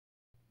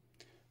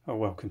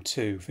Welcome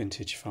to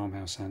Vintage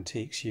Farmhouse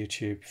Antiques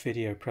YouTube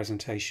video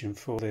presentation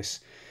for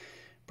this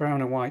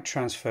brown and white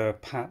transfer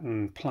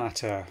pattern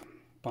platter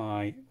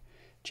by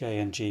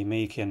J G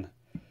Meakin.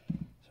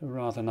 It's a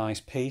rather nice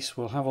piece.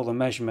 We'll have all the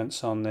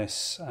measurements on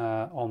this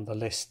on the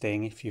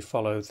listing if you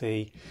follow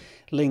the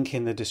link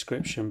in the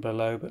description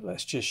below, but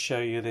let's just show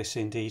you this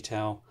in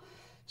detail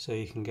so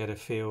you can get a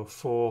feel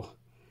for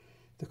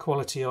the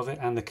quality of it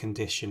and the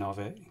condition of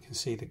it. You can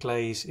see the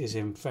glaze is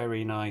in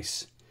very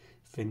nice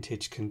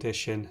vintage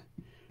condition,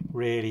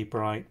 really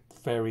bright,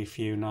 very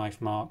few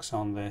knife marks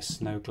on this,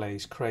 no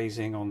glaze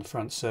crazing on the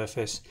front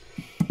surface.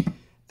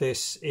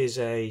 This is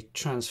a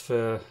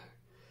transfer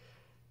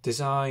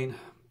design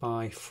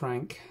by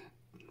Frank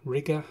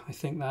Rigger, I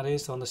think that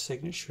is. On the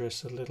signature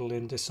it's a little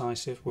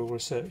indecisive, we'll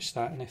research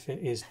that, and if it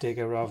is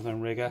Digger rather than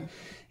Rigger,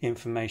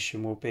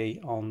 information will be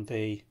on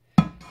the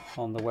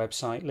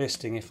website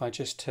listing. If I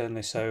just turn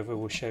this over,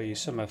 we'll show you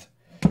some of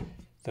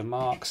the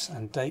marks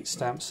and date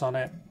stamps on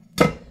it.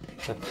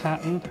 The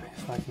pattern,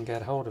 if I can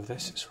get hold of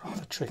this, it's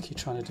rather tricky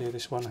trying to do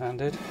this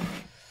one-handed.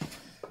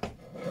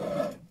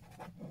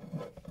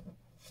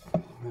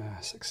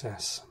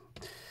 Success.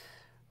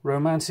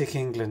 Romatic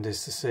England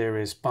is the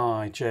series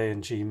by J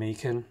G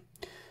Meakin.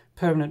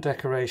 Permanent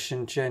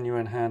decoration,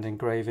 genuine hand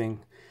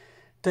engraving.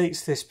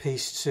 Dates this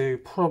piece to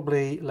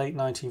probably late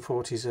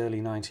 1940s, early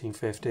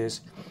 1950s.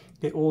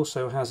 It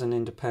also has an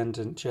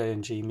independent J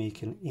G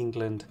Meakin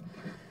England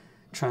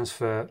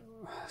transfer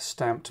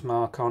stamped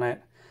mark on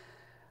it.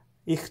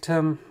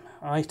 Ightham,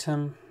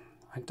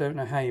 I don't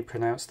know how you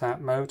pronounce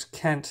that, Mote,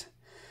 Kent,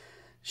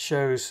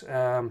 shows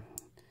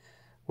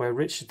where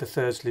Richard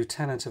III's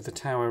lieutenant of the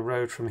Tower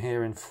rode from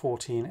here in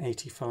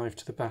 1485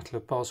 to the Battle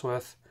of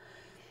Bosworth.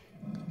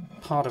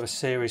 Part of a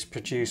series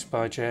produced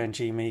by J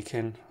G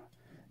Meakin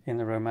in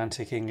the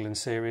Romatic England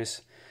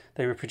series.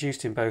 They were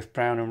produced in both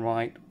brown and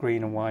white,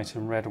 green and white,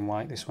 and red and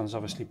white. This one's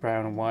obviously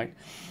brown and white.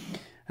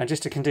 And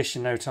just a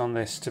condition note on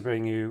this to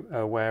bring you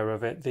aware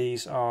of it.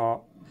 These are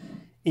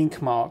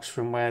ink marks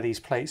from where these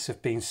plates have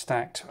been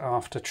stacked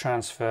after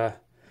transfer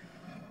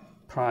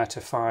prior to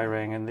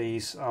firing, and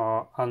these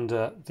are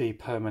under the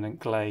permanent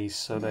glaze,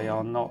 so they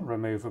are not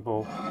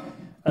removable,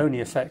 only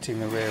affecting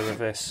the rear of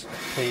this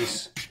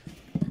piece.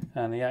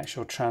 And the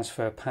actual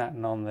transfer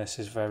pattern on this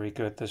is very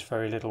good. There's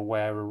very little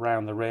wear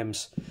around the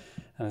rims,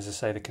 and as I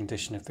say, the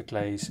condition of the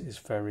glaze is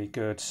very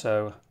good.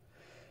 So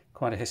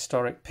quite a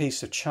historic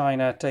piece of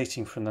china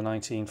dating from the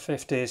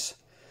 1950s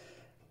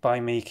by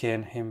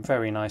Meakin, in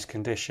very nice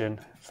condition,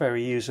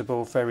 very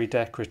usable, very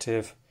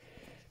decorative,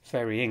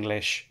 very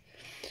English.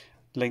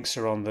 Links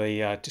are on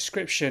the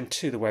description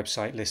to the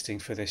website listing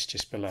for this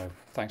just below.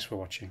 Thanks for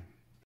watching.